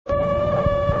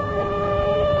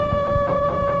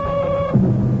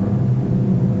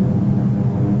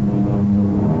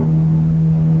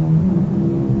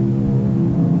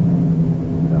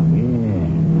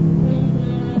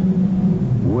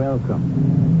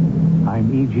I'm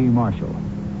E.G. Marshall.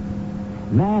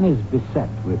 Man is beset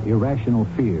with irrational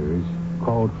fears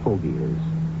called phobias.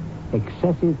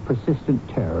 Excessive, persistent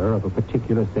terror of a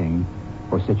particular thing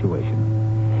or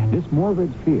situation. This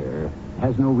morbid fear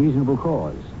has no reasonable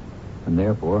cause, and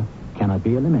therefore cannot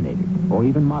be eliminated or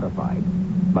even modified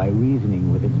by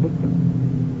reasoning with its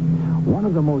victim. One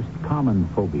of the most common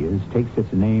phobias takes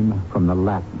its name from the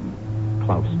Latin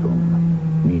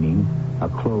claustrum, meaning a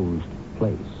closed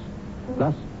place.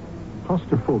 Thus,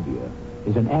 claustrophobia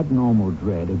is an abnormal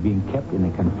dread of being kept in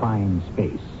a confined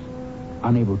space,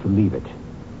 unable to leave it.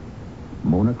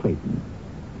 Mona Clayton,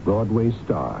 Broadway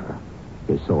star,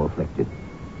 is so afflicted.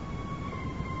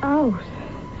 Out.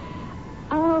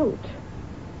 Out.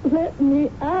 Let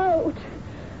me out.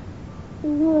 The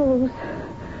walls.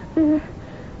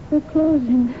 They're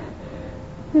closing.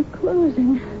 They're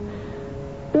closing.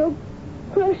 They'll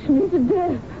crush me to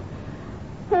death.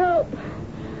 Help.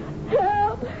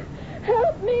 Help.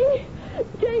 Help me.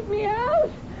 Take me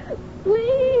out.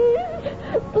 Please.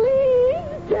 Please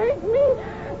take me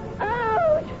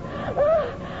out.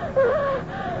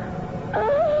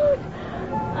 Out.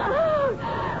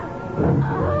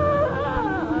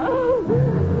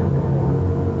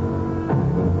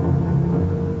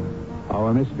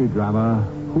 Our mystery drama,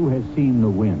 Who Has Seen the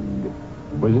Wind,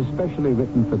 was especially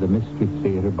written for the Mystery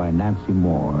Theater by Nancy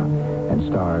Moore and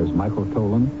stars Michael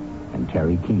Tolan and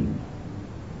Terry Keane.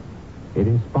 It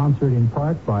is sponsored in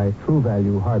part by True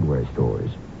Value Hardware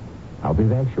Stores. I'll be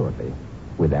back shortly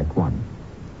with Act One.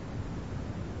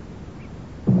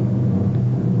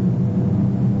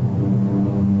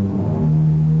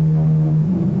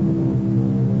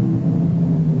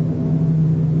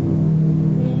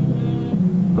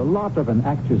 The lot of an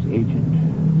actor's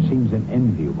agent seems an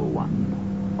enviable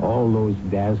one. All those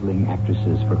dazzling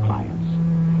actresses for clients.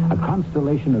 A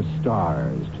constellation of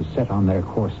stars to set on their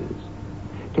courses.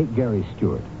 Take Gary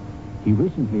Stewart. He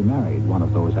recently married one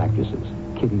of those actresses,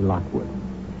 Kitty Lockwood.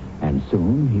 And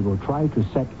soon he will try to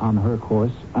set on her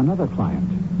course another client,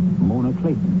 Mona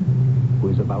Clayton, who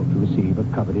is about to receive a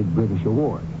coveted British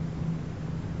award.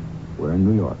 We're in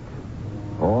New York.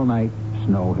 All night,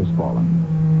 snow has fallen.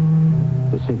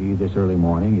 The city this early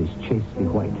morning is chastely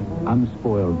white,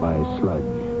 unspoiled by sludge,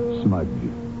 smudge,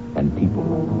 and people.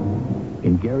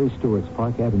 In Gary Stewart's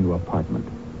Park Avenue apartment,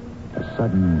 a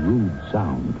sudden rude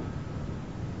sound.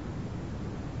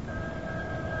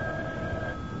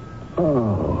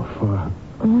 Oh,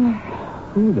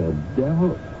 who the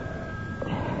devil?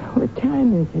 What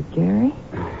time is it, Gary?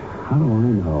 How do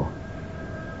I know?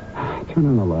 Turn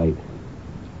on the light.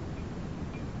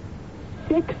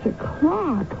 6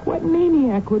 o'clock. What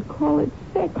maniac would call it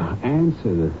 6?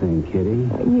 Answer the thing, Kitty.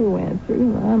 You answer.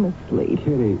 I'm asleep.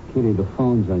 Kitty, the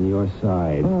phone's on your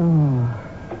side. Oh,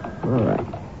 all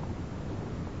right.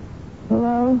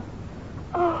 Hello?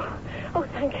 Oh,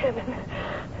 thank heaven.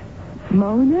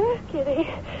 Mona?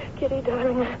 Kitty,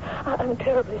 darling, I'm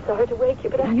terribly sorry to wake you,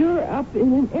 but You're up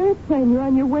in an airplane. You're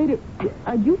on your way to...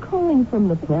 Are you calling from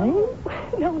the plane?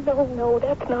 No,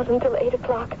 that's not until 8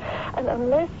 o'clock. And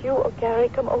unless you or Gary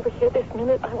come over here this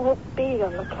minute, I won't be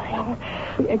on the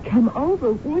plane. Come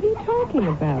over? What are you talking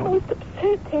about? Most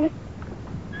absurd thing.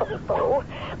 Bobo,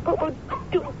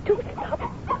 do stop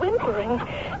whimpering.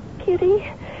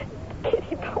 Kitty,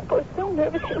 Bobo's so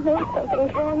nervous he knows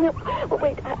something's wrong. Well,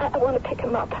 wait, I want to pick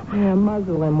him up. Yeah,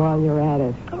 muzzle him while you're at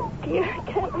it. Oh, dear, I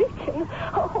can't reach him.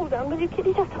 Oh, hold on, will you,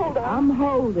 Kitty? Just hold on. I'm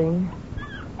holding.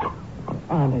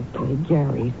 Honestly,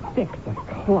 Gary, 6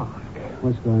 o'clock.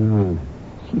 What's going on?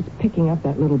 She's picking up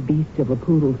that little beast of a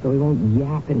poodle so he won't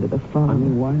yap into the phone. I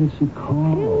mean, why did she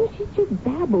call? She just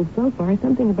babbled so far.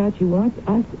 Something about she wants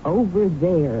us over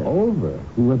there. Over?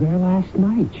 We were there last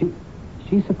night.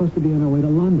 She's supposed to be on her way to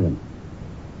London.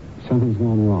 Something's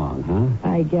going wrong, huh?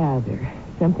 I gather.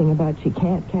 Something about she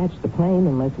can't catch the plane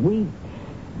unless we...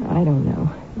 I don't know.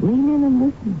 Lean in and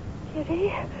listen.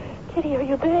 Kitty, are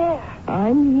you there?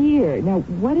 I'm here. Now,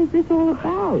 what is this all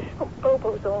about? Oh,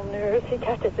 Bobo's all nerves. He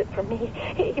catches it from me.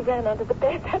 He ran under the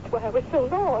bed. That's why I was so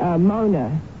long.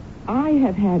 Mona, I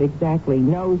have had exactly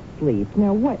no sleep.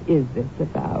 Now, what is this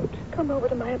about? Come over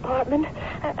to my apartment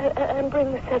and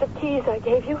bring the set of keys I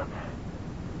gave you.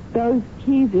 Those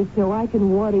keys are so I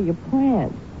can water your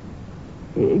plants.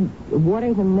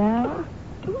 Water them now?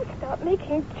 Do stop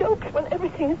making jokes when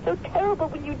everything is so terrible.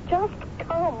 Will you just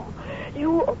come?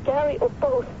 You or Gary or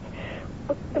both.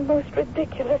 But the most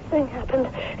ridiculous thing happened.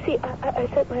 See, I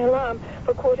set my alarm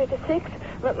for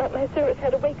 5:45. My service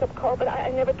had a wake-up call, but I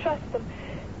never trust them.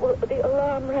 Well, the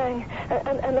alarm rang,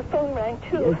 and the phone rang,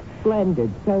 too. It's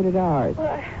splendid. So did ours.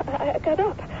 Well, I got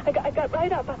up. I got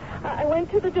right up. I went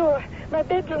to the door, my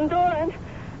bedroom door,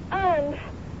 and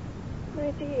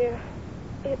dear,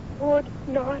 it would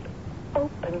not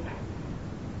open.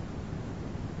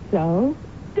 So?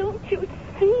 Don't you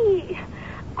see?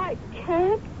 I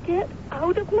can't get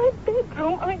out of my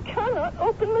bedroom. I cannot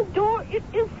open the door. It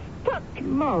is stuck.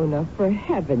 Mona, for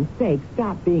heaven's sake,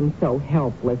 stop being so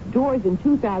helpless. Doors in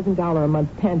 $2,000 a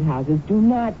month penthouses do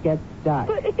not get stuck.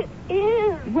 But it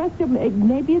is. Well,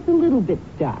 maybe it's a little bit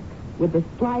stuck. With the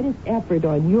slightest effort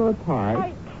on your part.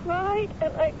 I tried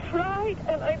and I tried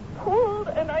and I pulled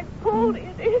and I pulled.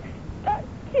 It is stuck,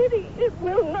 Kitty. It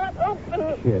will not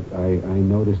open. Kit, I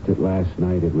noticed it last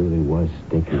night. It really was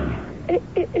sticking.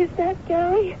 Is that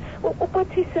Gary?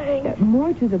 What's he saying?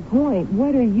 More to the point,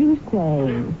 what are you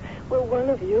saying? Will one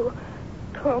of you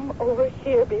come over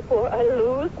here before I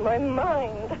lose my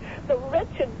mind? The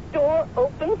wretched door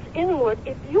opens inward.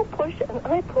 If you push and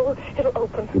I pull, it'll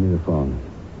open. Give me the phone.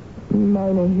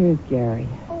 Mona, here's Gary.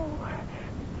 Oh,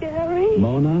 Gary?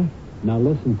 Mona, now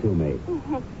listen to me.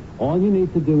 Mm-hmm. All you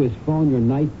need to do is phone your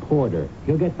night porter.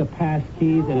 He'll get the pass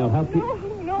keys and he'll help you.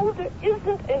 No, there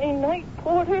isn't any night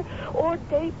porter or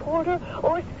day porter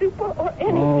or super or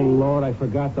anything. Oh, Lord, I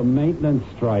forgot the maintenance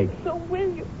strike. So will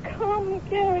you come,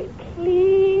 Gary,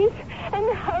 please?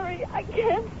 And hurry. I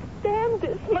can't stand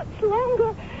this much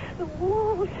longer. The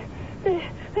walls, they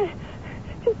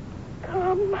just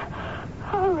come.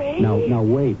 Hurry. Now,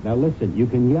 wait. Now, listen. You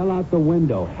can yell out the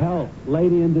window, help,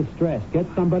 lady in distress. Get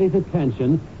somebody's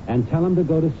attention and tell them to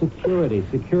go to security.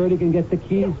 Security can get the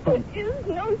keys from... There is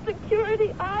no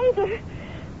security either.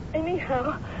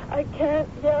 Anyhow, I can't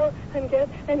yell and get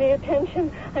any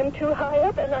attention. I'm too high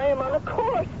up and I am on a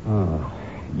course. Oh,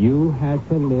 you had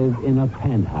to live in a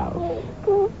penthouse.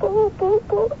 Oh, boo.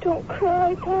 Don't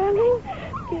cry, darling.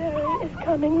 Gary is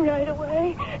coming right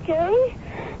away. Gary?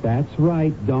 That's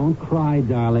right. Don't cry,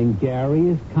 darling. Gary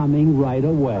is coming right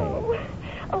away.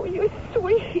 Oh, you're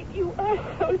sweet. You are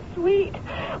so sweet.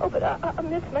 Oh, but I'll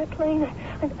miss my plane.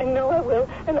 I know I will.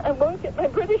 And I won't get my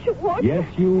British award. Yes,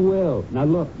 you will. Now,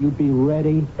 look, you be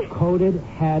ready, coated,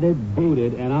 hatted,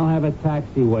 booted, and I'll have a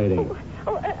taxi waiting.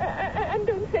 And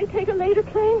don't say take a later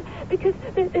plane, because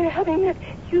they're having that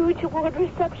huge award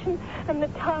reception, and the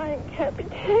time can't be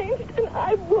changed, and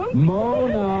I won't...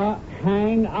 Mona,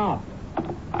 hang up.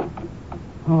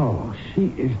 Oh, she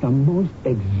is the most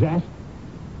exact...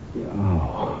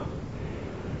 Oh,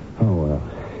 well.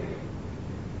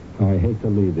 I hate to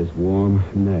leave this warm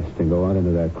nest and go out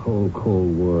into that cold,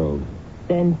 cold world.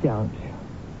 Then don't.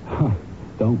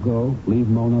 Don't go? Leave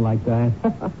Mona like that?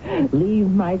 Leave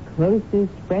my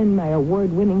closest friend, my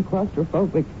award-winning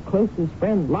claustrophobic closest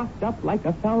friend, locked up like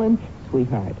a felon?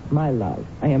 Sweetheart, my love,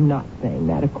 I am not saying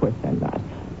that. Of course I'm not.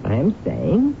 I am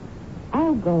saying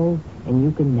I'll go and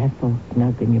you can nestle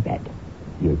snug in your bed.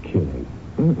 You're kidding.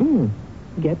 Mm-mm.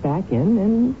 Get back in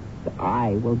and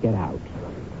I will get out.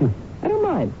 I don't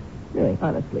mind. Really,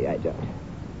 honestly, I don't.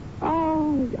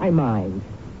 Oh, I mind.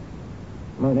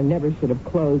 Mona never should have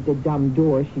closed a dumb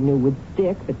door she knew would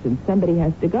stick, but since somebody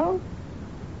has to go,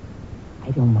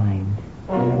 I don't mind.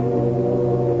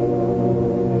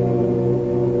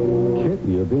 Kit,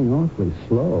 you're being awfully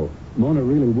slow. Mona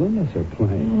really will miss her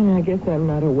plane. I guess I'm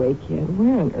not awake yet.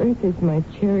 Where on earth is my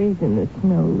cherries and the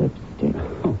snow lipstick?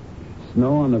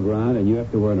 Snow on the ground and you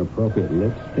have to wear an appropriate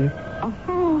lipstick?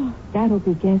 Aha! That'll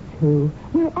be Guess Who.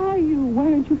 Where are you?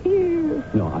 Why aren't you here?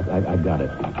 No, I got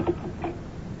it.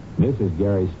 This is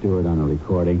Gary Stewart on a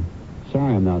recording.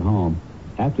 Sorry I'm not home.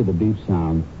 After the beep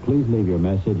sound, please leave your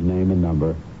message, name, and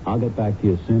number. I'll get back to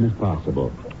you as soon as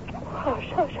possible.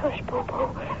 Hush,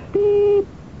 Bobo. Beep.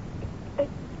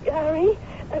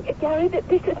 Gary,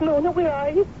 this is Mona. Where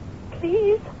are you?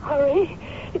 Please, hurry.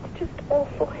 It's just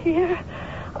awful here.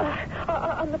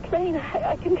 On the plane,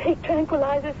 I can take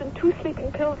tranquilizers and 2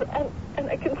 sleeping pills, and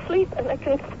I can sleep, and I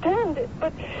can stand it.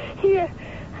 But here,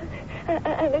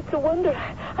 and it's a wonder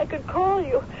I could call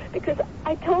you, because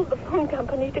I told the phone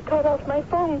company to cut off my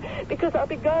phone, because I'll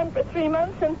be gone for 3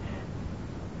 months, and...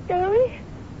 Gary?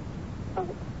 Oh,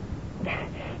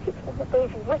 it's one of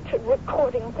those wretched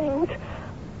recording things.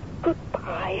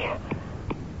 Goodbye.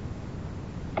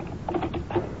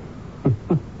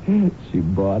 She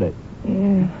bought it.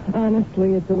 Yeah,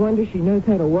 honestly, it's a wonder she knows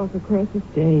how to walk across the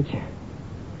stage.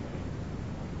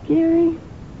 Gary,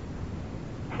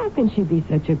 how can she be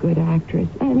such a good actress?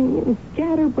 I mean,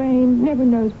 scatterbrained, never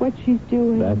knows what she's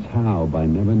doing. That's how, by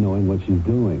never knowing what she's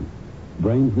doing.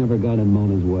 Brains never got in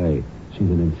Mona's way. She's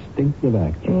an instinctive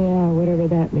actress. Yeah, whatever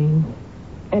that means.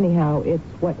 Anyhow, it's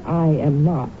what I am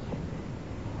not.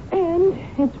 And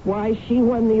it's why she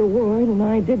won the award and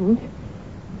I didn't.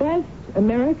 Best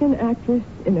American actress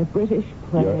in a British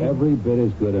play. You're every bit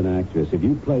as good an actress. If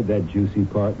you played that juicy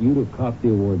part, you'd have copped the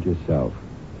award yourself.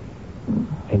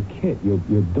 Hey, Kit,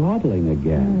 you're dawdling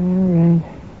again. All right.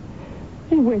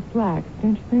 Hey, wear slacks,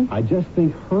 don't you think? I just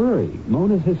think hurry.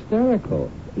 Mona's hysterical.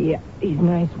 Yeah, these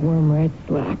nice warm red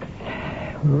slacks.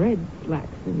 Red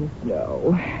slacks in the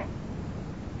snow.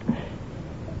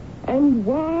 And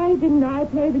why didn't I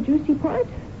play the juicy part?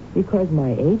 Because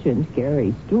my agent,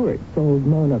 Gary Stewart, sold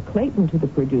Mona Clayton to the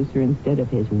producer instead of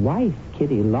his wife,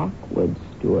 Kitty Lockwood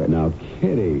Stewart. Now,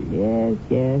 Kitty. Yes,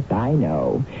 I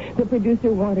know. The producer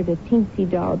wanted a teensy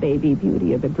doll baby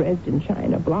beauty of a Dresden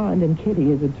China blonde, and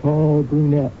Kitty is a tall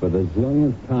brunette. For the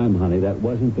zillionth time, honey, that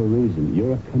wasn't the reason.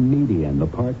 You're a comedian. The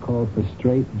part called for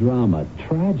straight drama.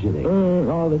 Tragedy.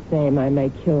 All the same, I may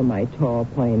kill my tall,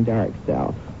 plain, dark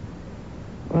self.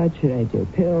 What should I do?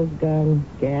 Pills, gun,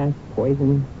 gas,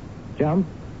 poison, jump?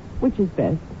 Which is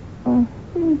best?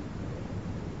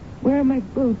 Where are my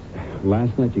boots?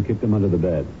 Last night you kicked them under the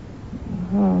bed.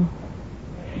 Oh.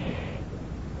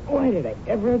 Why did I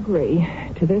ever agree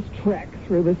to this trek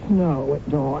through the snow at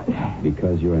dawn?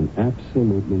 Because you're an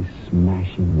absolutely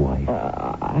smashing wife.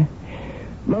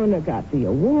 Mona got the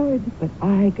award, but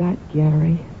I got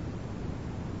Gary.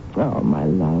 Oh, my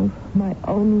love. My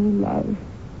only love.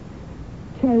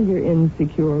 Tell your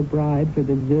insecure bride for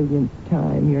the zillionth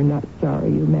time you're not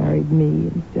sorry you married me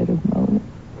instead of Mona.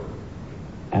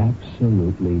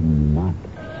 Absolutely not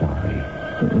sorry.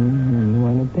 You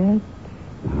want to bet?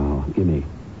 Now, gimme.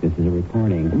 This is a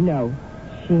recording. No.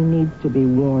 She needs to be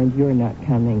warned you're not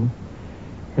coming.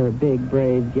 Her big,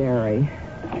 brave Gary.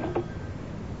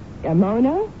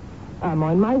 Mona, I'm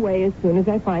on my way as soon as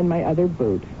I find my other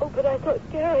boot. Oh, but I thought,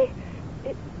 Gary,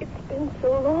 it's been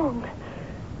so long.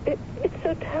 It's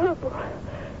so terrible.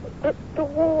 The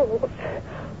walls.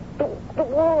 The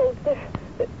walls, they're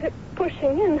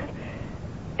pushing in.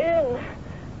 And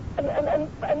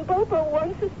Bobo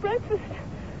wants his breakfast.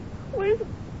 Where's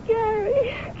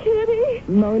Gary? Kitty?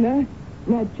 Mona,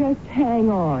 now just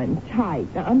hang on tight.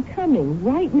 Now, I'm coming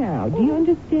right now. Do you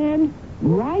understand?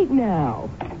 Right now.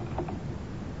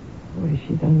 Boy,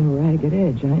 she's on the ragged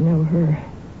edge. I know her.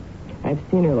 I've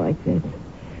seen her like this.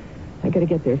 I gotta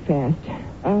get there fast.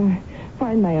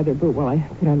 Find my other boot while I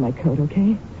put on my coat,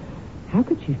 okay? How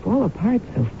could she fall apart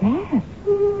so fast?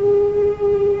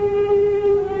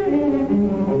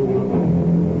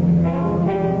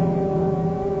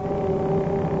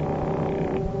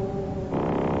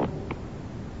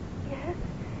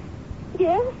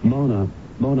 Yes? Mona,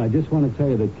 I just want to tell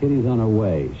you that Kitty's on her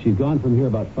way. She's gone from here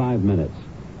about 5 minutes.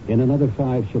 In another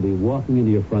 5, she'll be walking into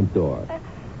your front door.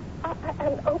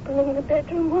 And opening the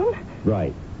bedroom one?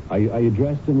 Right. Are you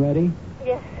dressed and ready?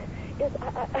 Yes,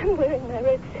 I'm wearing my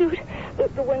red suit,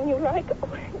 the one you like. Oh,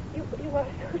 you are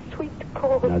so sweet to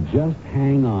call. Now, just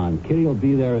hang on. Kitty will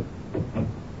be there.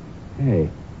 Hey,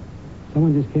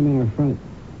 someone just came in our front.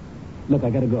 Look,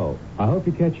 I gotta go. I hope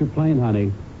you catch your plane,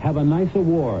 honey. Have a nice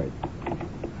award.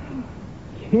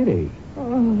 Kitty. Oh,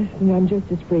 listen, I'm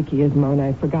just as freaky as Mona.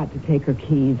 I forgot to take her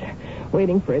keys.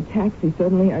 Waiting for a taxi,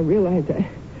 suddenly I realized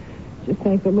just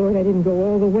thank the Lord I didn't go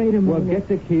all the way to Mona. Well, get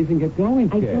the keys and get going,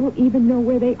 kid. I don't even know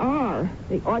where they are.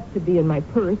 They ought to be in my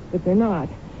purse, but they're not.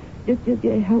 Just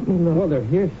help me look. Well, they're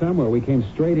here somewhere. We came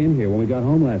straight in here when we got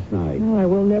home last night. No, I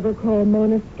will never call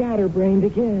Mona scatterbrained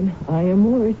again. I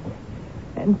am worse.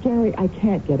 And, Gary, I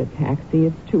can't get a taxi.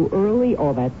 It's too early.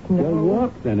 All that snow. Well,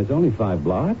 walk then. It's only 5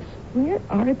 blocks. Where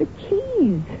are the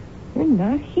keys? They're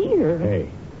not here. Hey,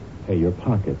 your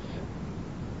pockets.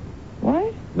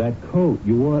 What? That coat.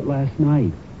 You wore it last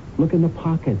night. Look in the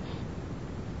pockets.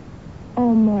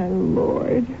 Oh, my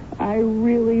Lord. I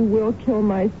really will kill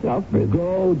myself for this.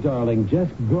 Go, darling.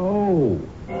 Just go.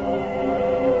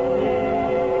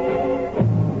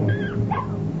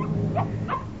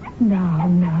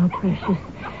 Now, precious.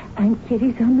 Aunt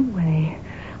Kitty's on the way.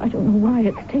 I don't know why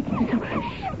it's taking so...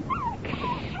 Shh.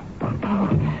 Bobo,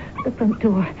 the front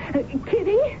door.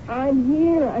 Kitty? I'm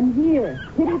here.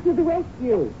 Kitty to the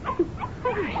rescue.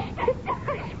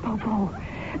 Hush, Bobo.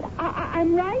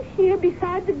 I'm right here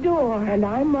beside the door. And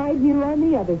I'm right here on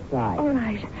the other side. All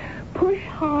right. Push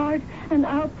hard, and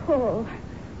I'll pull.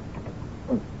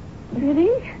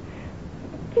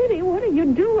 Kitty, what are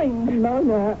you doing?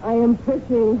 Mona, I am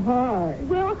pushing hard.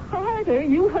 Well, harder.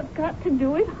 You have got to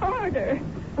do it harder.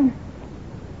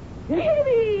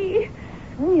 Kitty!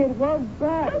 It won't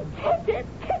budge. Oh, kick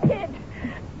it.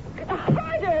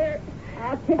 Harder.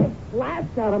 I'll kick it flat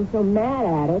out. I'm so mad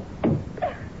at it.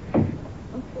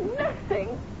 Nothing.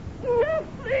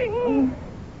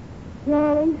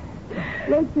 Darling,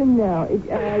 listen now.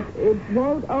 It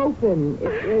won't open.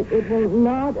 It will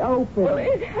not open. Well,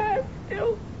 it has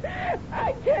to.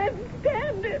 I can't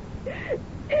stand it.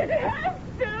 It has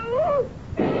to.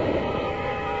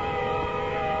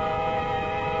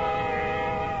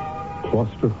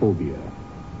 claustrophobia,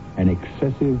 an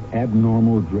excessive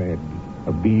abnormal dread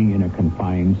of being in a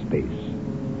confined space.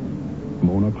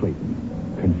 Mona Clayton,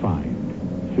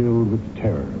 confined, filled with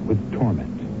terror, with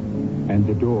torment, and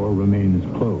the door remains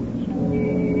closed.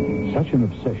 Such an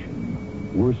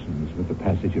obsession worsens with the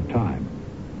passage of time,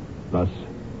 thus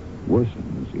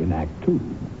worsens in Act 2,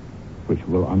 which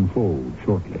will unfold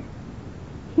shortly.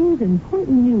 Here's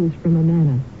important news from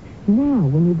Amana. Now,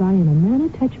 when you buy an Amana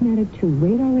Touchmatic 2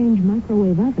 radar range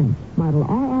microwave oven, model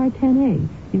RR10A,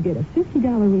 you get a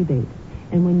 $50 rebate.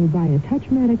 And when you buy a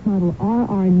Touchmatic model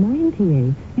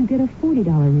RR90A, you get a $40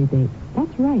 rebate.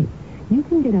 That's right. You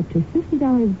can get up to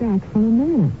 $50 back from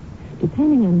Amana,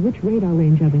 depending on which radar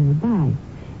range oven you buy.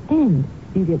 And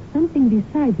you get something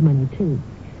besides money, too.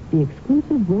 The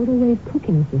exclusive Rotowave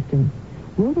cooking system.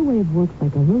 Rotowave works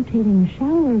like a rotating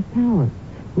shower of power,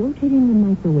 rotating the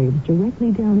microwaves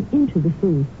directly down into the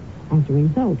food. As a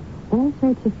result, all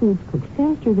sorts of foods cook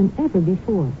faster than ever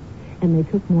before. And they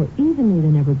cook more evenly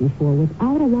than ever before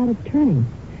without a lot of turning.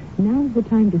 Now's the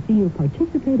time to see your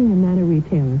participating Amana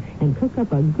retailer and cook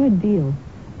up a good deal.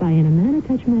 Buy an Amana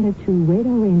Touchmatic 2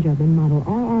 radar range oven model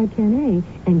RR10A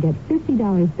and get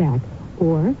 $50 back.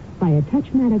 Or buy a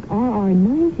Touchmatic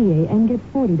RR90A and get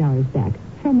 $40 back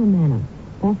from Amana.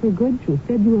 Offer good through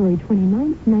February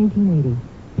 29th, 1980.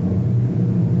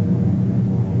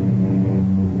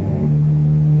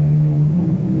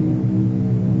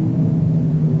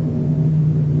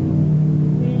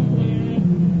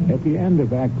 At the end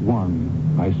of Act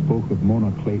 1, I spoke of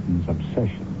Mona Clayton's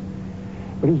obsession.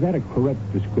 But is that a correct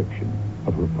description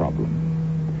of her problem?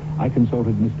 I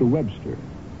consulted Mr. Webster.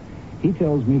 He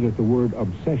tells me that the word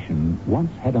obsession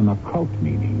once had an occult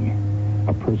meaning,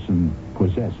 a person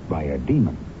possessed by a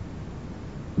demon.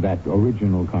 That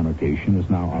original connotation is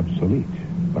now obsolete,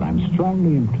 but I'm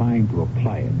strongly inclined to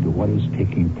apply it to what is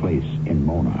taking place in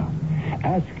Mona.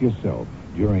 Ask yourself,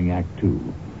 during Act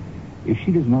 2, if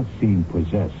she does not seem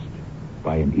possessed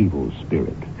by an evil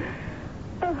spirit.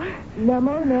 Now,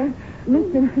 Mona,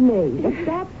 listen to me.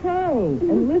 Stop crying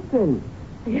and listen.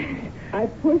 I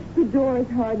pushed the door as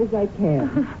hard as I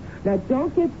can. Now,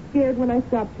 don't get scared when I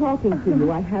stop talking to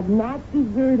you. I have not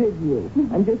deserted you.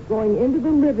 I'm just going into the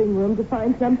living room to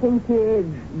find something to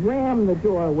ram the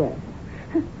door with.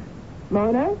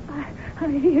 Mona? I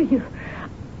hear you.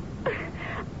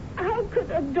 How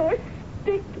could a door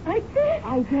stick like this?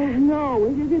 I don't know.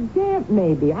 Is it a damp,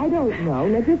 maybe? I don't know.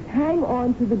 Now, just hang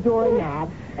on to the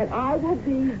doorknob, and I will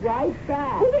be right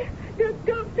back.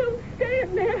 Don't stay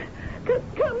in there.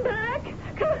 Come back.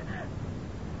 Come.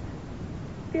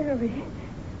 Gary.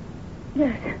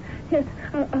 Yes,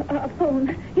 a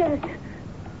phone. Yes.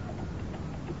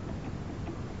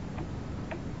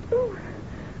 Oh.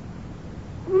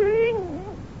 Ring.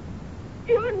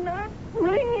 You're not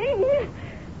ringing.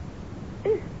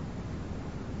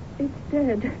 It's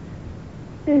dead.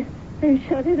 They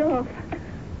shut it off.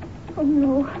 Oh,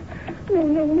 no.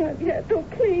 No, not yet. Oh,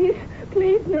 please,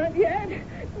 not yet.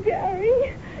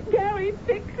 Gary,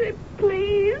 fix it,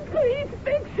 please. Please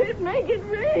fix it. Make it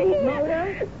ring.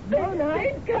 Mona?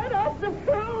 They cut off the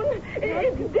phone.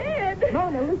 It's dead.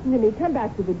 Mona, listen to me. Come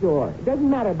back to the door. It doesn't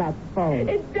matter about the phone.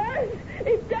 It does.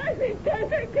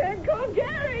 I can't call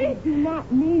Gary. You do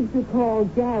not need to call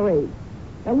Gary.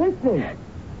 Now, listen.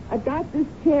 I've got this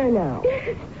chair now.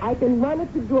 I can run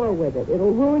at the door with it.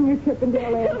 It'll ruin your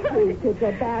Chippendale antiques. It's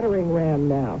a battering ram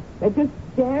now. Now, just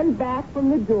stand back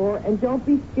from the door and don't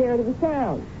be scared of the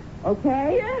sound.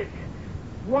 Okay? Yes.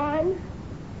 1,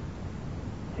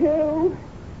 2,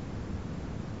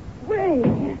 3.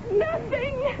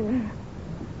 Nothing.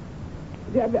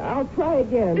 I'll try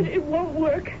again. It won't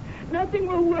work. Nothing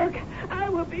will work. I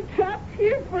will be trapped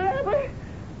here forever.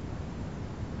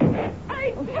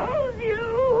 I told you.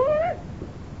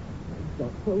 I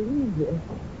don't believe this.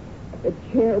 The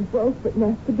chair broke, but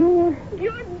not the door.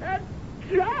 You're not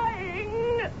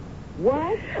trying.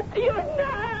 What? You're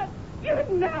not.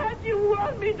 You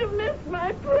want me to miss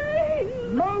my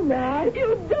plane. Mona!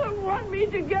 You don't want me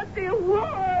to get the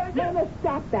award. Mona,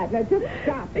 stop that. Now, just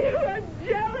stop it. You're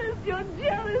jealous. You're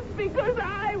jealous because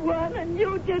I won and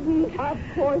you didn't. Of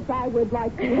course I would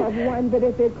like to have won, but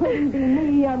if it couldn't be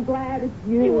me, I'm glad it's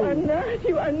you.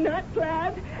 You are not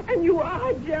glad, and you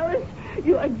are jealous.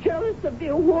 You are jealous of the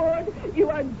award. You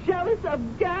are jealous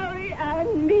of Gary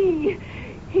and me.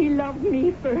 He loved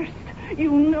me first. You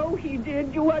know he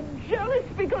did. You are jealous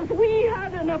because we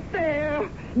had an affair.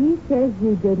 He says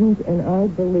you didn't, and I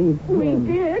believe him.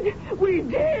 We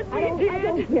did. I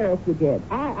don't care if you did.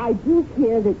 I do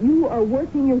care that you are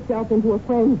working yourself into a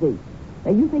frenzy.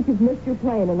 Now, you think you've missed your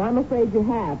plane, and I'm afraid you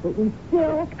have, but we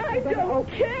still... I don't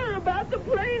care about the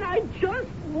plane. I just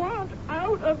want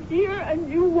out of here,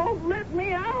 and you won't let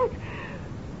me out.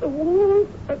 The walls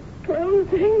are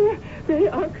closing. They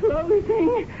are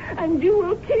closing, and you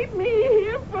will keep me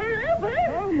here forever.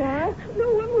 Oh, no.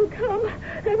 No one will come.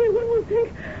 Everyone will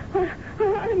think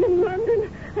I'm in London,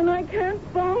 and I can't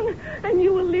phone, and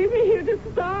you will leave me here to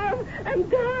starve and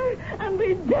die and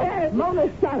be dead. Mona,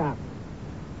 shut up.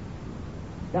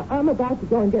 Now, I'm about to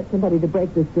go and get somebody to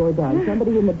break this door down.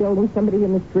 Somebody in the building, somebody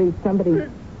in the street, somebody...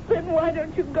 Then why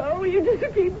don't you go? You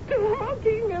just keep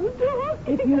talking and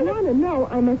talking. If you want to know,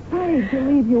 I'm afraid to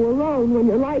leave you alone when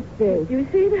you're like this. You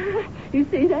see that? You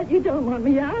see that? You don't want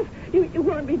me out. You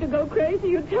want me to go crazy.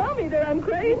 You tell me that I'm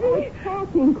crazy. You're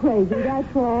talking crazy,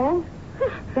 that's all.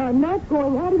 Now, I'm not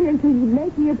going out of here until you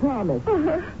make me a promise.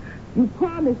 You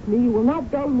promised me you will not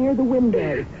go near the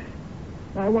windows.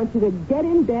 Now, I want you to get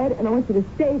in bed, and I want you to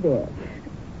stay there.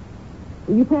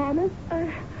 Will you promise?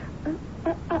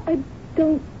 I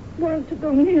don't want to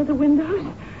go near the windows.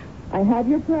 I have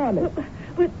your promise.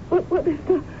 But what if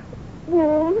the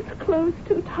walls close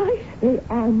too tight? They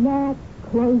are not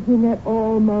closing at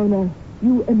all, Mona.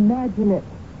 You imagine it.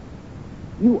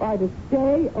 You are to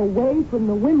stay away from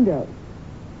the windows.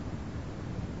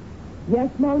 Yes,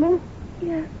 Mona?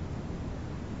 Yes.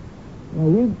 Now,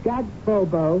 you've got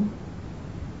Bobo.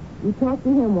 You talk to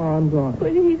him while I'm gone.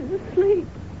 But he's asleep.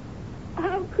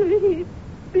 How could he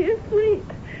be asleep?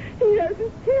 He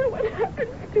doesn't hear what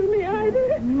happens to me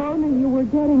either. Mona, you were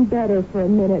getting better for a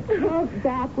minute. Count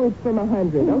backwards from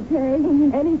 100, okay?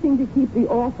 Anything to keep the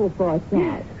awful thoughts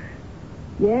out.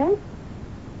 Yes?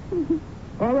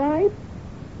 All right?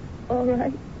 All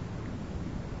right.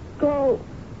 Go.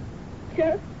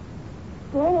 Just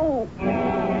go.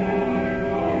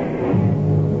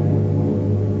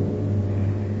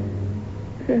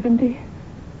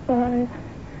 75,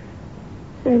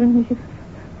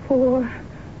 74.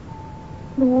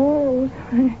 The walls.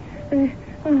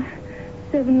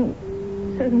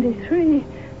 73,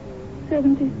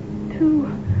 72.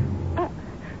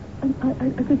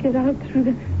 I could get out through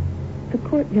the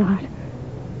courtyard.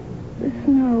 The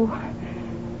snow.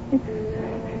 It's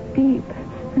deep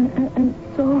and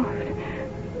soft.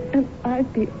 And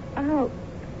I'd be out.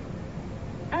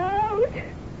 Out!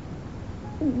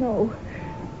 No.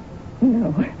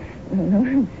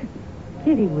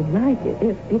 Kitty would like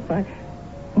it if I...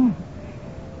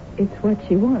 It's what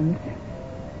she wants.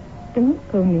 Don't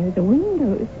go near the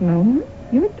windows, Mona.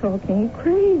 You're talking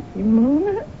crazy,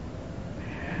 Mona.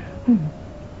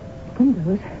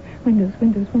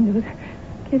 Windows.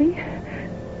 Kitty,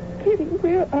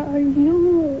 where are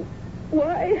you?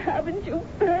 Why haven't you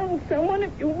found someone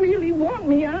if you really want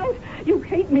me out? You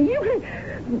hate me.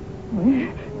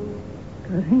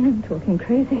 I'm talking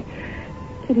crazy.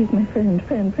 Kitty's my friend.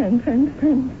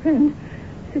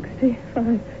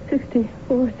 65,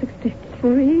 64,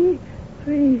 63.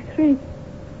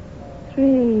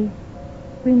 Three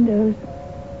windows.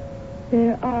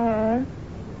 There are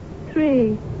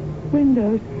 3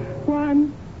 windows.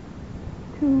 1,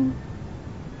 2,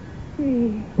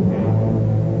 3.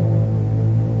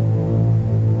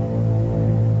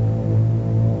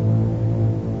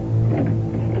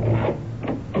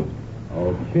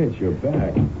 Oh, Kit, you're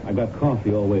back. I got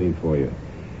coffee all waiting for you.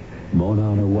 Mona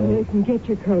on her way? Listen, get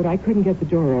your coat. I couldn't get the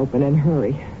door open, and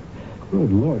hurry.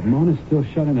 Good Lord, Mona's still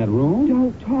shut in that room?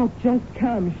 Don't talk, just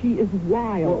come. She is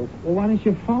wild. Well, why didn't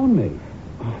you phone me?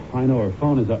 Oh, I know her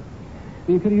phone is up.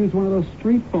 You could have used one of those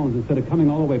street phones instead of coming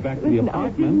all the way back to the Listen,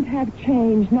 apartment. I didn't have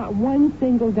change, not one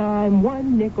single dime,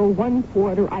 1 nickel, 1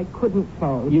 quarter. I couldn't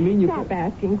phone. You mean you Stop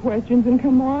asking questions and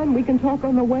come on. We can talk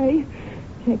on the way.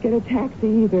 Can't get a taxi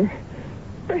either.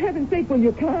 For heaven's sake, will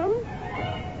you come?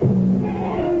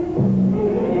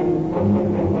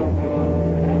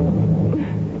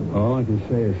 All I can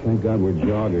say is thank God we're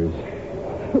joggers.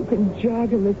 Who can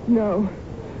jog in the snow?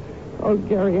 Oh,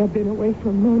 Gary, I've been away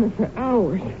from Mona for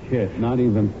hours. Kit, not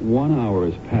even 1 hour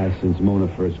has passed since Mona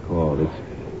first called.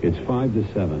 It's 5 to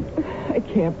 7. I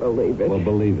can't believe it. Well,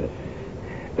 believe it.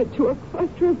 But to a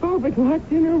claustrophobic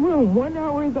locked in her room, 1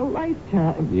 hour is a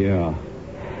lifetime. Yeah.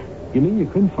 You mean you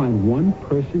couldn't find one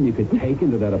person you could take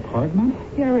into that apartment?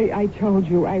 Gary, I told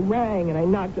you, I rang and I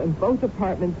knocked on both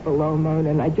apartments below Mona,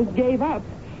 and I just gave up.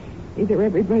 Either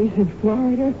everybody's in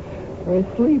Florida or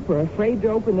asleep or afraid to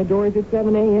open the doors at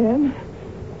 7 a.m.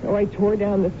 So I tore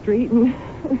down the street and...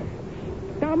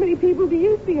 How many people do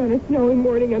you see on a snowy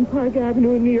morning on Park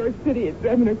Avenue in New York City at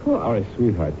 7 o'clock? All right,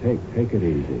 sweetheart, take it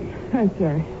easy. I'm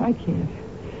sorry. I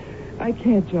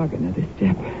can't jog another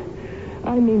step.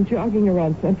 I mean, jogging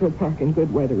around Central Park in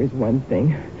good weather is one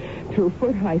thing. through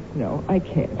foot-high snow. I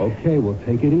can't. Okay, we'll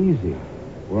take it easy.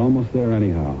 We're almost there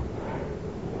anyhow.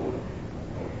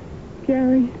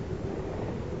 Gary,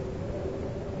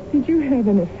 did you have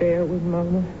an affair with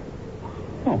Mona?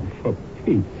 Oh, for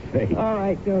Pete's sake. All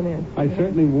right, don't answer. I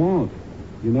certainly won't.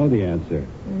 You know the answer.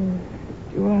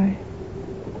 Do I?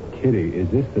 Kitty, is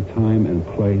this the time and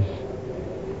place?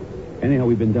 Anyhow,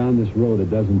 we've been down this road a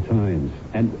dozen times.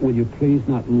 And will you please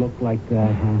not look like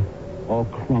that, huh? All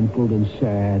crumpled and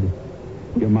sad.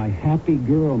 You're my happy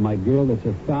girl, my girl that's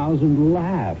 1,000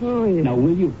 laughs. Oh, yeah. Now,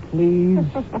 will you please?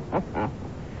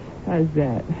 How's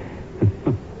that?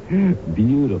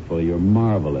 Beautiful. You're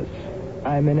marvelous.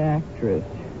 I'm an actress.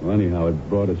 Well, anyhow, it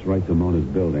brought us right to Mona's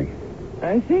building.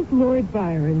 I think Lord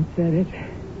Byron said it.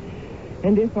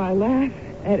 And if I laugh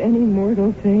at any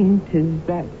mortal thing, 'tis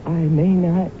that I may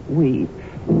not weep.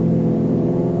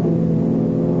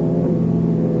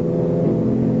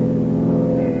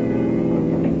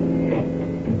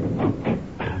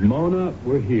 Mona,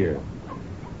 we're here.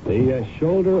 The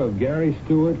shoulder of Gary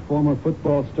Stewart, former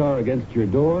football star, against your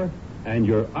door, and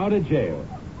you're out of jail.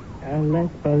 Less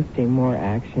boasting, more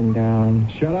action, darling.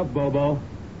 Shut up, Bobo.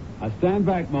 Now stand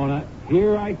back, Mona.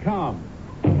 Here I come.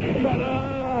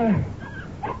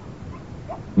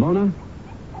 Mona?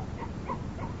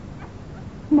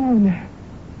 Mona.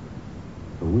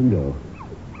 The window.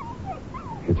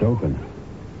 It's open.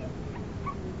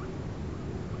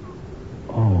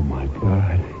 Oh, my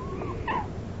God.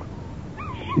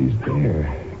 She's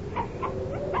there.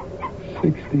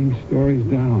 16 stories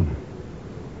down.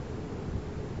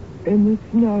 In the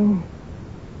snow.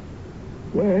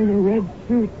 Wearing a red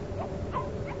suit.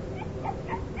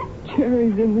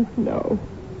 Cherries in the snow.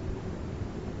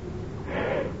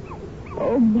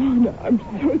 Oh, Mona, I'm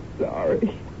so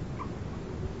sorry.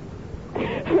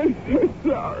 I'm so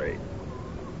sorry.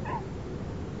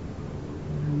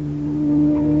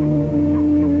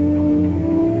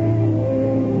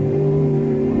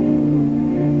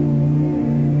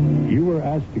 You were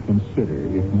asked to consider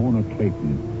if Mona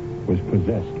Clayton was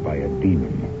possessed by a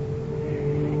demon.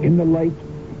 In the light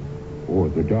or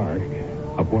the dark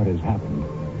of what has happened,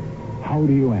 how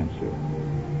do you answer?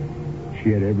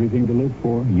 She had everything to live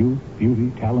for, youth,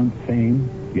 beauty, talent, fame,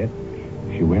 yet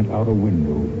she went out a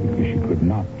window because she could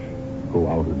not go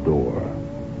out a door.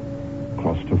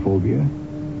 Claustrophobia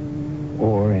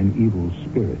or an evil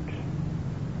spirit?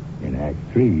 In Act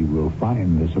 3, we'll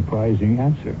find the surprising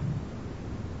answer.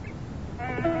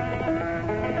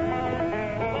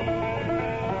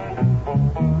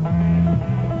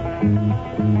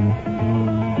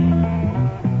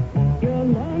 Your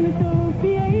long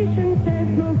association says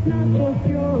smoke's not just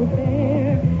your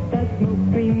affair. That smoke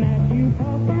cream that you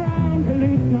puff around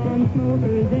pollutes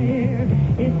non-smokers' air.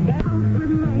 It's bad for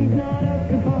the lungs, not up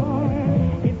to par.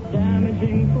 It's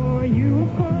damaging for you, of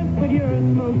course, but you're a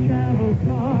smoke travel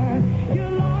far. Your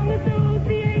long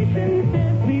association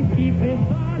says please keep this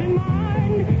thought in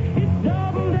mind. It's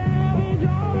double damage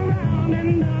all around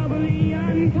and doubly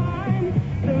unkind.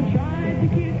 So try to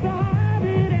keep the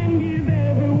habit and give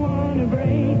everyone a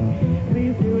break.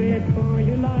 Please do it for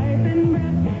your life and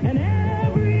breath and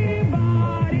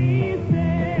everybody's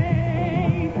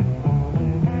sake.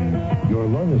 Your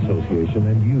lung association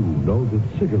and you know that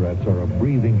cigarettes are a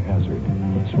breathing hazard.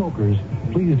 Smokers,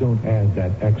 please don't add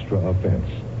that extra offense.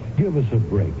 Give us a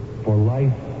break for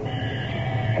life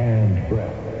and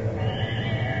breath.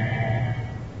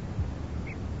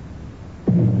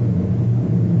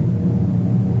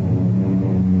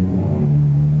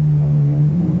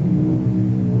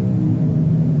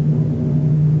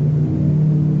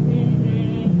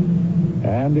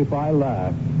 And if I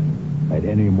laugh at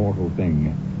any mortal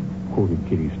thing, quoted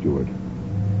Kitty Stewart,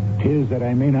 'tis that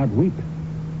I may not weep.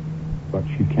 But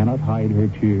she cannot hide her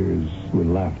tears with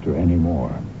laughter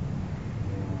anymore.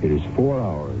 It is 4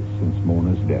 hours since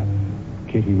Mona's death.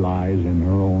 Kitty lies in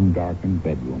her own darkened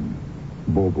bedroom,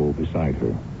 Bobo beside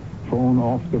her, phone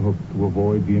off the hook to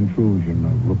avoid the intrusion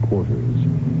of reporters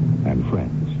and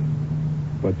friends.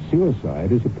 But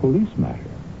suicide is a police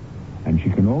matter, and she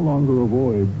can no longer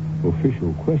avoid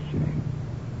official questioning.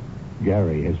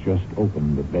 Gary has just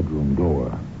opened the bedroom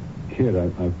door. Kid,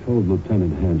 I've told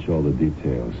Lieutenant Hench all the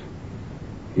details.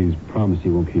 He's promised he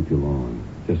won't keep you long.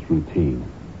 Just routine.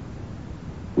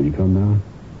 Will you come now?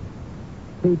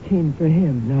 Routine for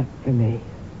him, not for me.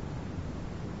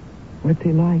 What's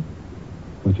he like?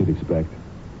 What you'd expect.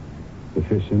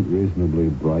 Efficient, reasonably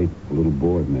bright, a little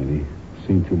bored maybe.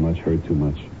 Seen too much, heard too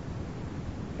much.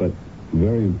 But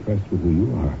very impressed with who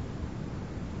you are.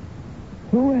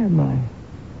 Who am I?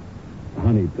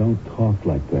 Honey, don't talk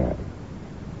like that.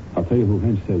 I'll tell you who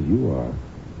Hench says you are.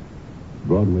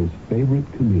 Broadway's favorite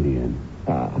comedian.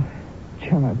 Ah,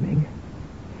 charming.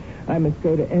 I must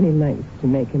go to any lengths to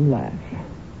make him laugh.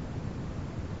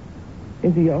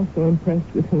 Is he also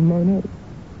impressed with who Mona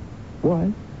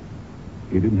was?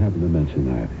 He didn't happen to mention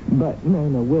that. But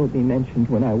Mona will be mentioned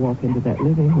when I walk into that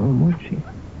living room, won't she?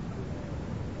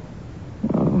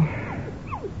 Oh,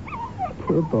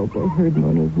 poor Bobo heard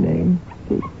Mona's name.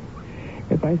 See,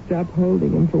 if I stop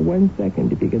holding him for 1 second,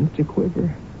 he begins to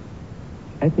quiver.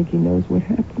 I think he knows what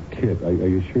happened. Kit, are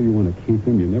you sure you want to keep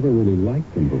him? You never really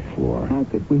liked him before. How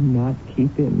could we not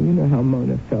keep him? You know how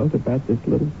Mona felt about this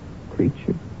little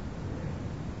creature.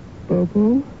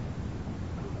 Bobo?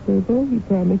 Bobo, you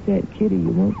promised Aunt Kitty you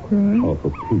won't cry? Oh, for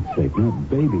Pete's sake, not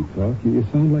baby talk. You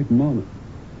sound like Mona.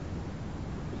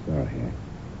 Sorry,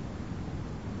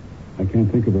 I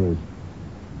can't think of her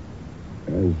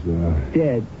as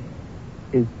Dead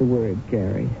is the word,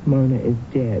 Gary. Mona is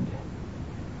dead.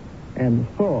 And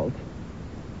the fault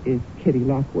is Kitty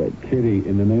Lockwood. Kitty,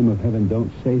 in the name of heaven,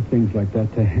 don't say things like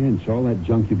that to Hench. All that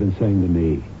junk you've been saying to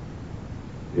me.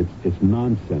 It's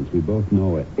nonsense. We both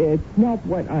know it. It's not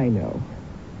what I know.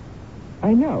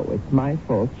 I know it's my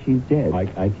fault she's dead.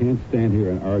 I can't stand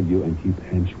here and argue and keep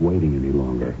Hench waiting any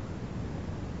longer.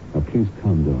 Now, please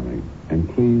come, darling. And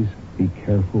please be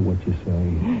careful what you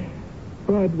say.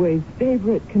 Broadway's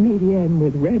favorite comedian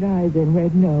with red eyes and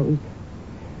red nose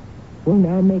will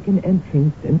now make an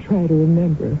entrance and try to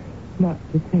remember not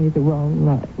to say the wrong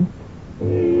lines.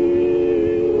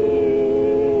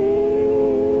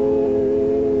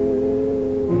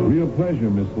 Real pleasure,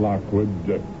 Miss Lockwood.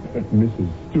 Mrs.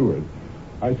 Stewart.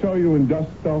 I saw you in Dust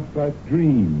Off That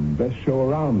Dream. Best show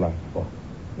around last fall.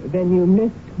 Then you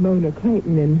missed Mona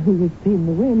Clayton in Who Has Seen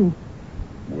the Wind.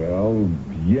 Well,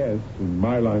 yes. In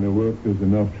my line of work, there's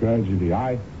enough tragedy.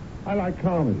 I like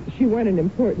comedy. She won an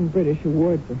important British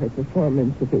award for her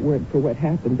performance. If it weren't for what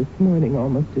happened this morning,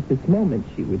 almost at this moment,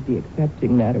 she would be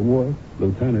accepting that award.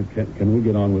 Lieutenant, can we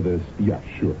get on with this? Yeah,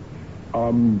 sure.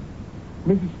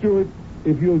 Mrs. Stewart,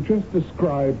 if you'll just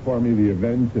describe for me the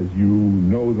events as you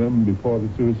know them before the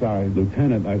suicide.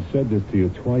 Lieutenant, I've said this to you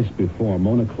twice before.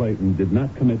 Mona Clayton did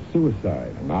not commit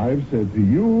suicide. And I've said to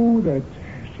you that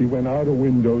she went out a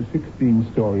window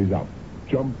 16 stories up,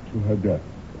 jumped to her death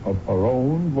of her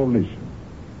own volition.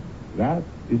 That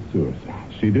is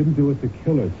suicide. She didn't do it to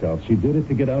kill herself. She did it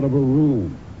to get out of her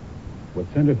room. What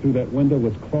sent her through that window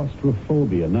was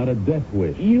claustrophobia, not a death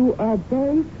wish. You are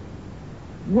both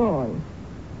wrong.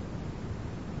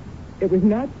 It was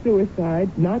not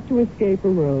suicide, not to escape a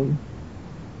room.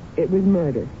 It was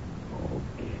murder. Oh,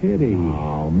 Kitty.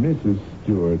 Oh, Mrs.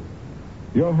 Stewart,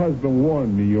 your husband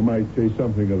warned me you might say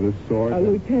something of this sort.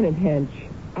 Lieutenant Hench,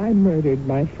 I murdered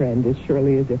my friend as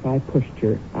surely as if I pushed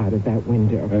her out of that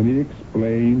window. And he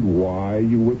explained why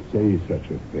you would say such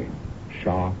a thing.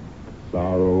 Shock,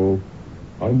 sorrow,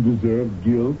 undeserved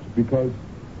guilt, because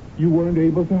you weren't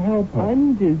able to help her.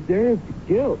 Undeserved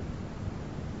guilt.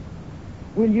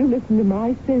 Will you listen to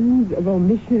my sins of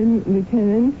omission,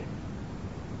 Lieutenant?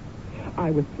 I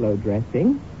was slow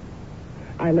dressing.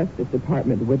 I left this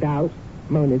apartment without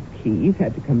Mona's keys,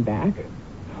 had to come back.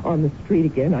 On the street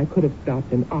again, I could have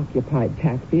stopped an occupied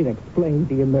taxi and explained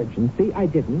the emergency. I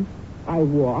didn't. I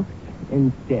walked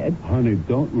instead. Honey,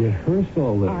 don't rehearse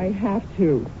all this. I have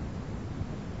to.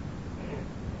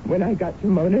 When I got to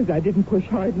Mona's, I didn't push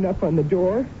hard enough on the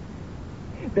door.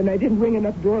 Then I didn't ring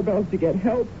enough doorbells to get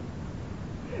help.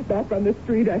 Back on the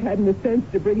street, I hadn't the sense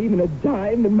to bring even a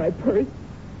dime in my purse.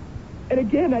 And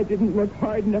again, I didn't look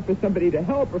hard enough for somebody to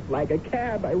help or flag a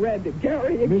cab. I ran to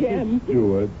Gary again. Mrs.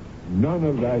 Stewart, none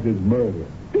of that is murder.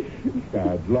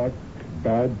 Bad luck,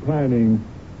 bad planning,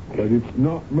 but it's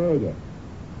not murder.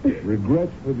 Regret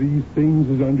for these things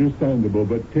is understandable,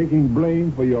 but taking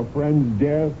blame for your friend's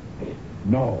death,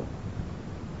 no.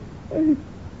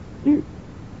 You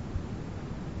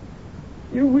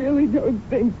really don't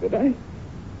think that I...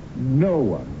 No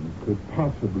one could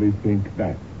possibly think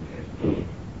that.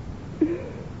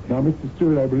 Now, Mr.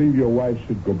 Stewart, I believe your wife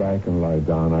should go back and lie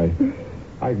down.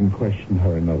 I can question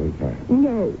her another time.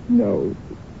 No.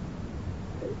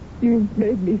 You've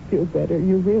made me feel better.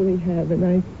 You really have,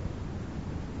 and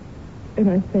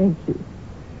I thank you.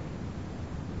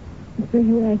 So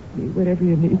you ask me whatever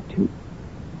you need to.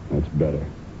 That's better.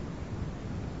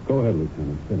 Go ahead,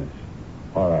 Lieutenant. Finish.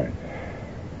 All right.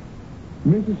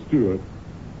 Mrs. Stewart,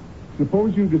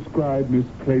 suppose you describe Miss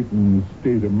Clayton's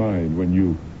state of mind when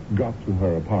you got to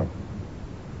her apartment.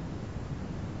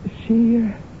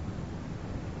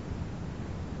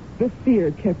 The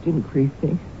fear kept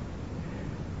increasing,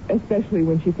 especially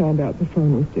when she found out the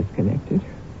phone was disconnected.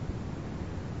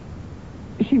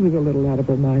 She was a little out of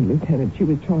her mind, Lieutenant. She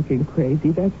was talking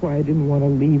crazy. That's why I didn't want to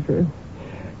leave her.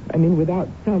 I mean, without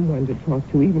someone to talk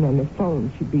to, even on the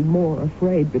phone, she'd be more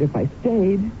afraid. But if I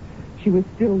stayed, she was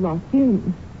still locked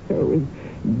in. So it was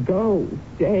go,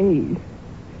 stay.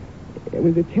 It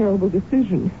was a terrible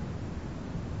decision.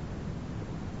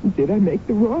 Did I make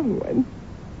the wrong one?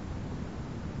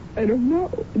 I don't know.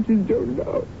 I just don't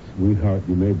know. Sweetheart,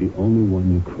 you made the only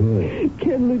one you could.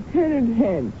 Can Lieutenant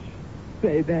Hench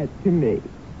say that to me?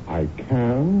 I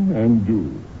can and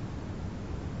do.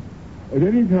 At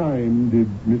any time, did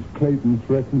Miss Clayton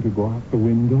threaten to go out the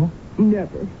window?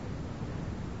 Never.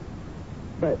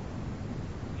 But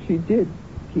she did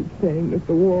keep saying that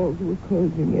the walls were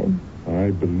closing in.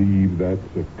 I believe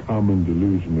that's a common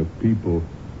delusion of people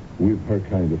with her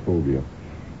kind of phobia.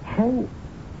 How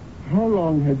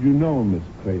long had you known Miss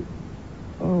Clayton?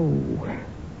 Oh,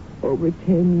 over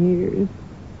 10 years.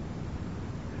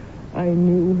 I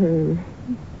knew her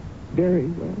very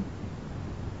well.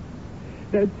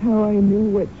 That's how I knew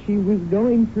what she was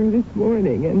going through this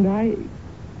morning, and I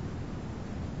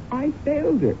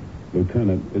failed her.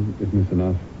 Lieutenant, isn't this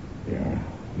enough? Yeah,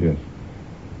 yes.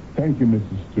 Thank you,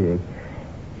 Mrs. Stewart.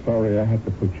 Sorry I had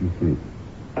to put you through.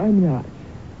 I'm not.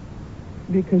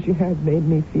 Because you have made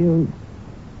me feel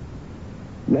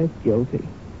less guilty.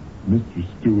 Mr.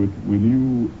 Stewart, will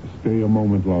you stay a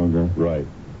moment longer? Right.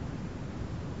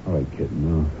 All right, kitten.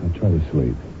 Now, I'll try to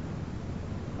sleep.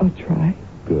 I'll try.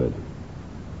 Good.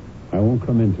 I won't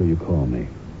come in till you call me.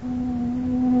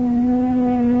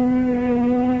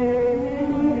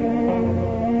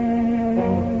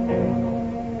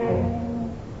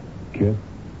 Kit,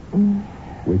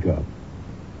 wake up.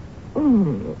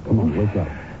 Come on, wake up.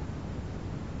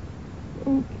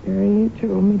 Okay, you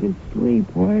told me to sleep.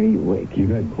 Why are you waking?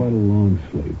 You've had quite a long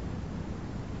sleep.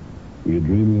 Were you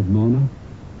dreaming of Mona?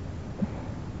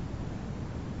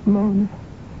 Mona.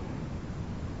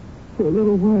 For a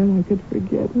little while I could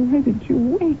forget. Why did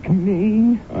you wake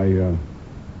me? I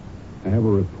have a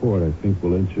report I think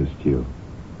will interest you.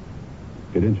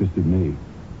 It interested me.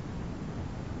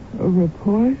 A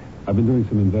report? I've been doing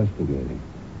some investigating.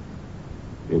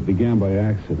 It began by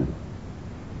accident.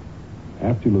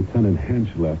 After Lieutenant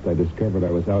Hench left, I discovered I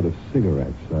was out of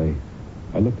cigarettes.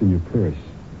 I looked in your purse.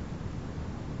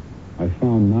 I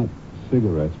found not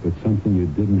cigarettes, but something you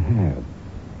didn't have.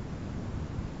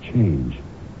 Change.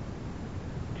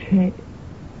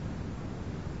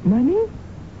 Money?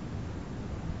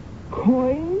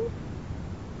 Coins?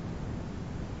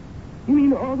 You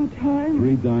mean all the time?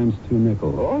 3 dimes, 2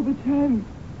 nickels. All the time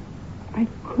I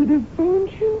could have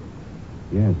phoned you?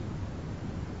 Yes.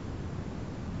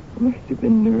 Must have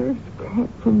been nerves caught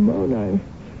from Mona.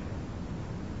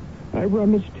 I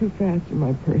rummaged too fast in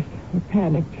my purse. I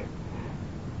panicked.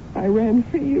 I ran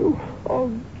for you.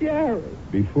 Oh, Gary.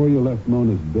 Before you left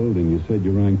Mona's building, you said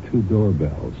you rang 2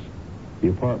 doorbells. The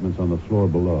apartment's on the floor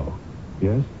below.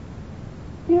 Yes?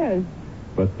 Yes.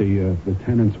 But the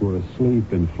tenants were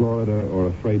asleep in Florida or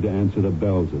afraid to answer the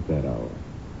bells at that hour.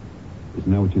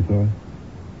 Isn't that what you thought?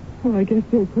 Well, I guess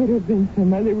there could have been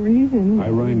some other reason. I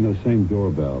rang those same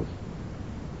doorbells.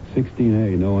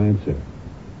 16A, no answer.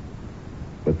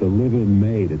 But the live-in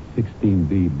maid at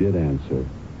 16B did answer.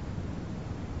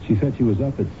 She said she was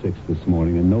up at 6 this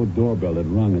morning and no doorbell had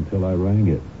rung until I rang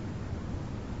it.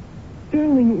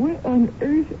 Darling, what on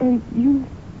earth are you...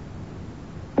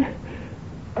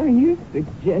 Are you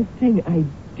suggesting I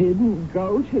didn't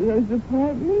go to those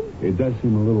apartments? It does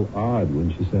seem a little odd,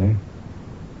 wouldn't you say?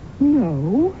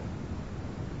 No.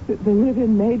 The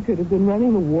live-in maid could have been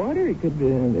running the water. It could have been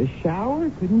in the shower,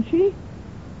 couldn't she?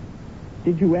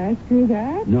 Did you ask her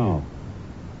that? No.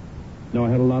 No, I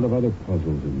had a lot of other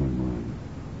puzzles in my mind.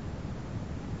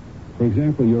 For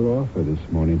example, your offer this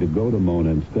morning to go to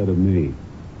Mona instead of me.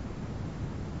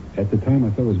 At the time, I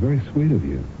thought it was very sweet of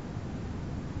you.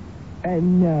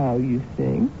 And now you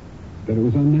think? That it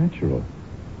was unnatural.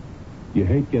 You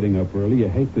hate getting up early, you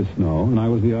hate the snow, and I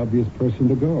was the obvious person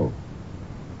to go.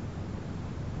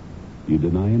 You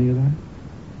deny any of that?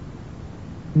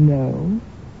 No.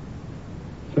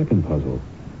 Second puzzle.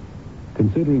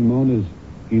 Considering Mona's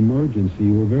emergency,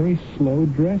 you were very slow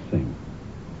dressing.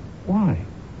 Why?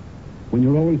 When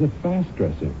you're always a fast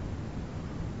dresser.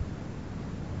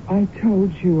 I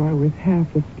told you I was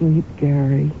half asleep,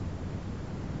 Gary.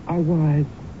 I was.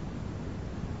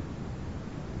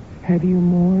 Have you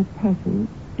more puzzles?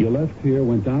 You left here,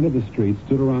 went down to the street,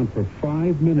 stood around for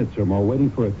 5 minutes or more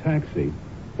waiting for a taxi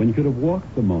when you could have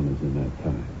walked to Mona's in that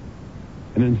time.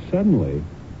 And then suddenly,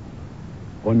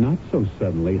 or not so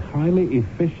suddenly, highly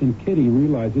efficient Kitty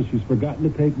realizes she's forgotten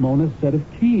to take Mona's set of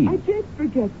keys. I did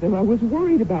forget them. I was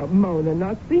worried about Mona,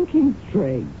 not thinking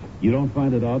straight. You don't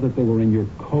find it odd that they were in your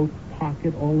coat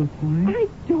pocket all the time? I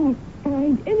don't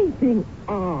find anything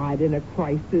odd in a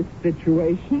crisis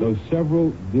situation. Those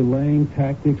several delaying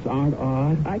tactics aren't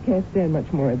odd? I can't stand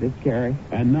much more of this, Gary.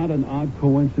 And not an odd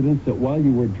coincidence that while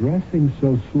you were dressing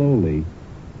so slowly,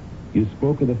 you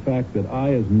spoke of the fact that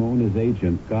I, as Mona's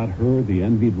agent, got her the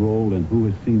envied role in Who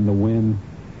Has Seen the Wind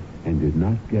and did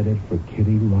not get it for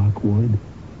Kitty Lockwood?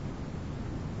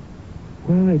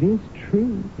 Well, it is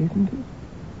true, isn't it?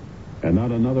 And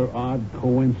not another odd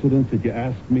coincidence that you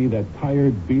asked me that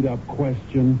tired, beat-up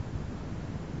question?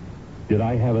 Did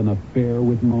I have an affair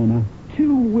with Mona?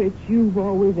 To which you've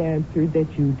always answered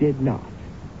that you did not.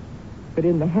 But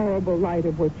in the horrible light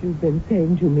of what you've been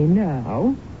saying to me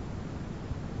now,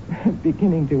 I'm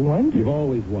beginning to wonder. You've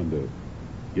always wondered.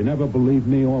 You never believed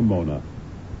me or Mona.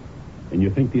 And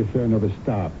you think the affair never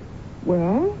stopped.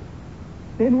 Well,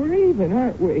 then we're even,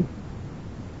 aren't we?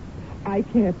 I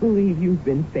can't believe you've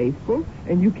been faithful,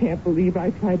 and you can't believe I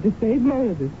tried to save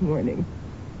Mona this morning.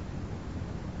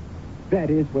 That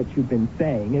is what you've been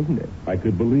saying, isn't it? I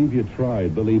could believe you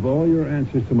tried, believe all your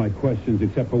answers to my questions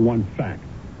except for one fact.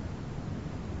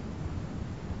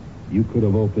 You could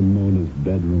have opened Mona's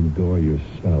bedroom door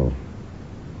yourself.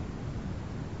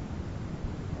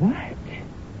 What?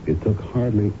 It took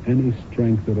hardly any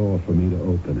strength at all for me to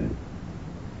open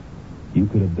it. You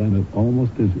could have done it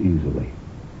almost as easily.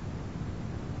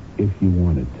 If you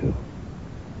wanted to.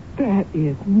 That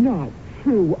is not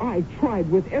true. I tried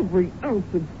with every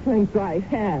ounce of strength I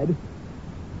had.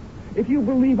 If you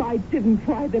believe I didn't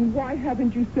try, then why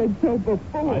haven't you said so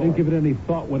before? I didn't give it any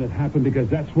thought when it happened because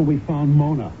that's when we found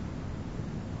Mona.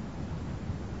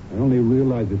 I only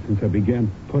realized it since I began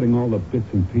putting all the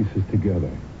bits and pieces together.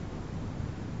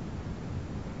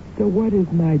 So what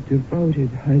is my devoted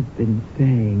husband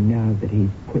saying now that he's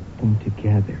put them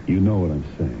together? You know what I'm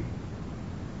saying.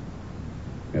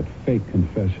 That fake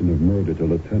confession of murder to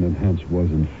Lieutenant Hance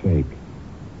wasn't fake.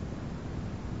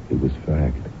 It was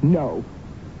fact. No.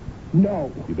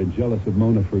 No. You've been jealous of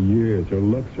Mona for years. Her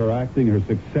looks, her acting, her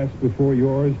success before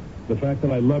yours. The fact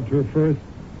that I loved her first.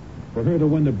 For her to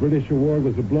win the British award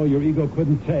was a blow your ego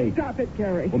couldn't take. Stop it,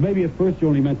 Gary. Well, maybe at first you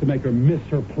only meant to make her miss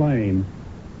her plane.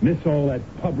 Miss all that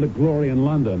public glory in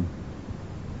London.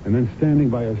 And then standing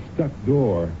by her stuck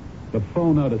door, the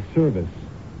phone out of service.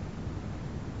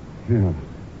 Yeah.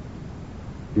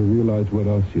 You realize what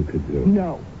else you could do.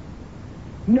 No.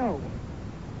 No.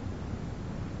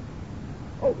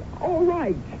 Oh, all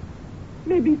right.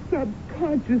 Maybe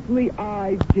subconsciously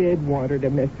I did want her to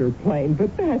miss her plane,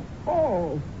 but that's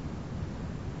all.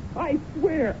 I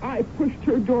swear I pushed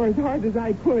her door as hard as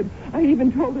I could. I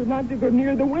even told her not to go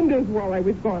near the windows while I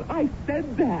was gone. I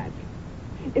said that.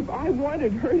 If I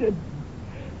wanted her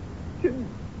to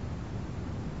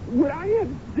would I have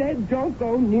said don't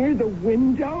go near the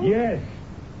window? Yes.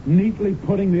 Neatly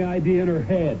putting the idea in her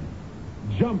head.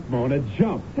 Jump, Mona,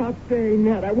 jump. Stop saying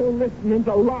that. I won't listen. It's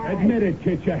a lie. Admit it,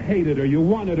 kid. You hated her. You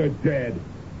wanted her dead.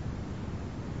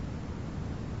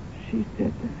 She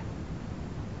said that.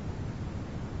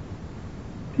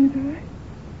 Did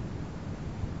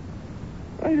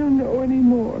I? I don't know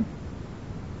anymore.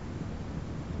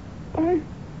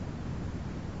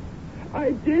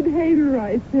 I did hate her,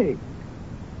 I think.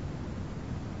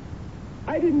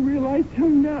 I didn't realize till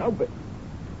now, but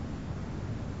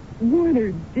want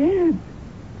her dead.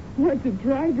 Want to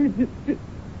drive her to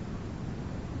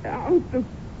out the...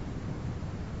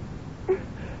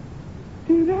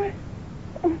 Did I?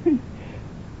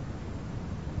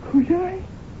 Could I?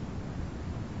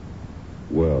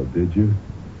 Well, did you?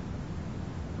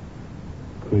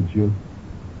 Could you?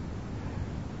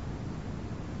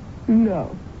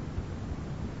 No.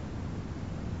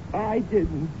 I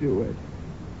didn't do it.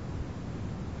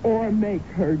 Or make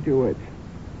her do it.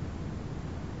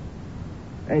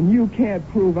 And you can't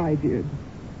prove I did.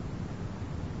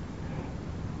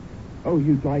 Oh,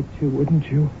 you'd like to, wouldn't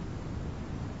you?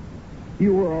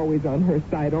 You were always on her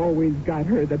side, always got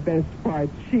her the best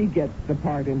parts. She gets the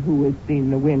part in Who Has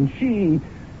Seen the Wind. She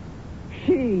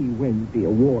wins the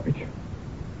award.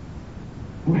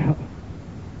 Well,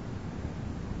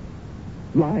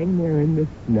 lying there in the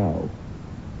snow,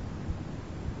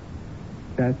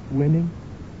 that's winning.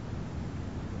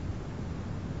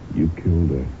 You killed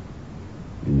her.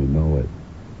 And you know it.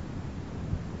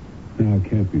 Now, it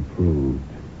can't be proved.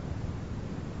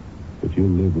 But you'll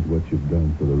live with what you've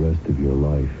done for the rest of your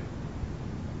life.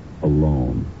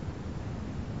 Alone.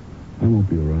 I won't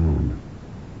be around.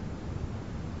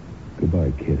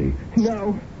 Goodbye, Kitty.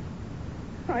 No.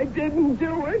 I didn't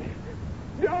do it.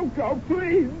 Don't go,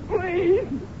 please, please.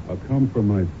 I'll come for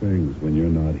my things when you're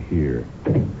not here.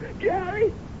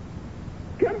 Gary,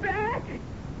 come back.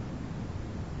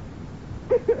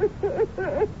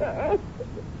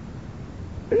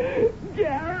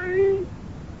 Gary!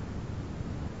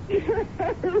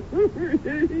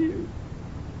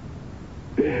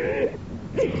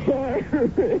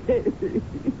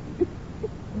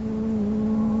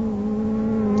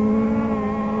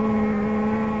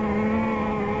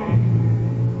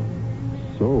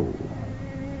 So,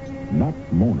 not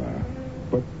Mona,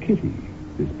 but Kitty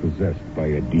is possessed by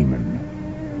a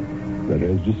demon that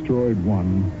has destroyed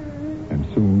one and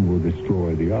soon will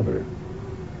destroy the other.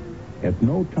 At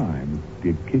no time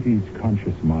did Kitty's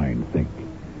conscious mind think,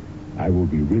 I will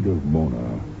be rid of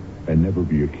Mona and never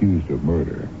be accused of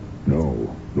murder.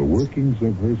 No, the workings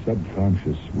of her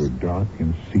subconscious were dark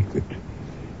and secret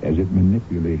as it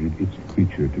manipulated its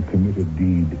creature to commit a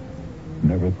deed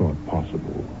never thought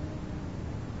possible.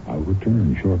 I'll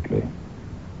return shortly.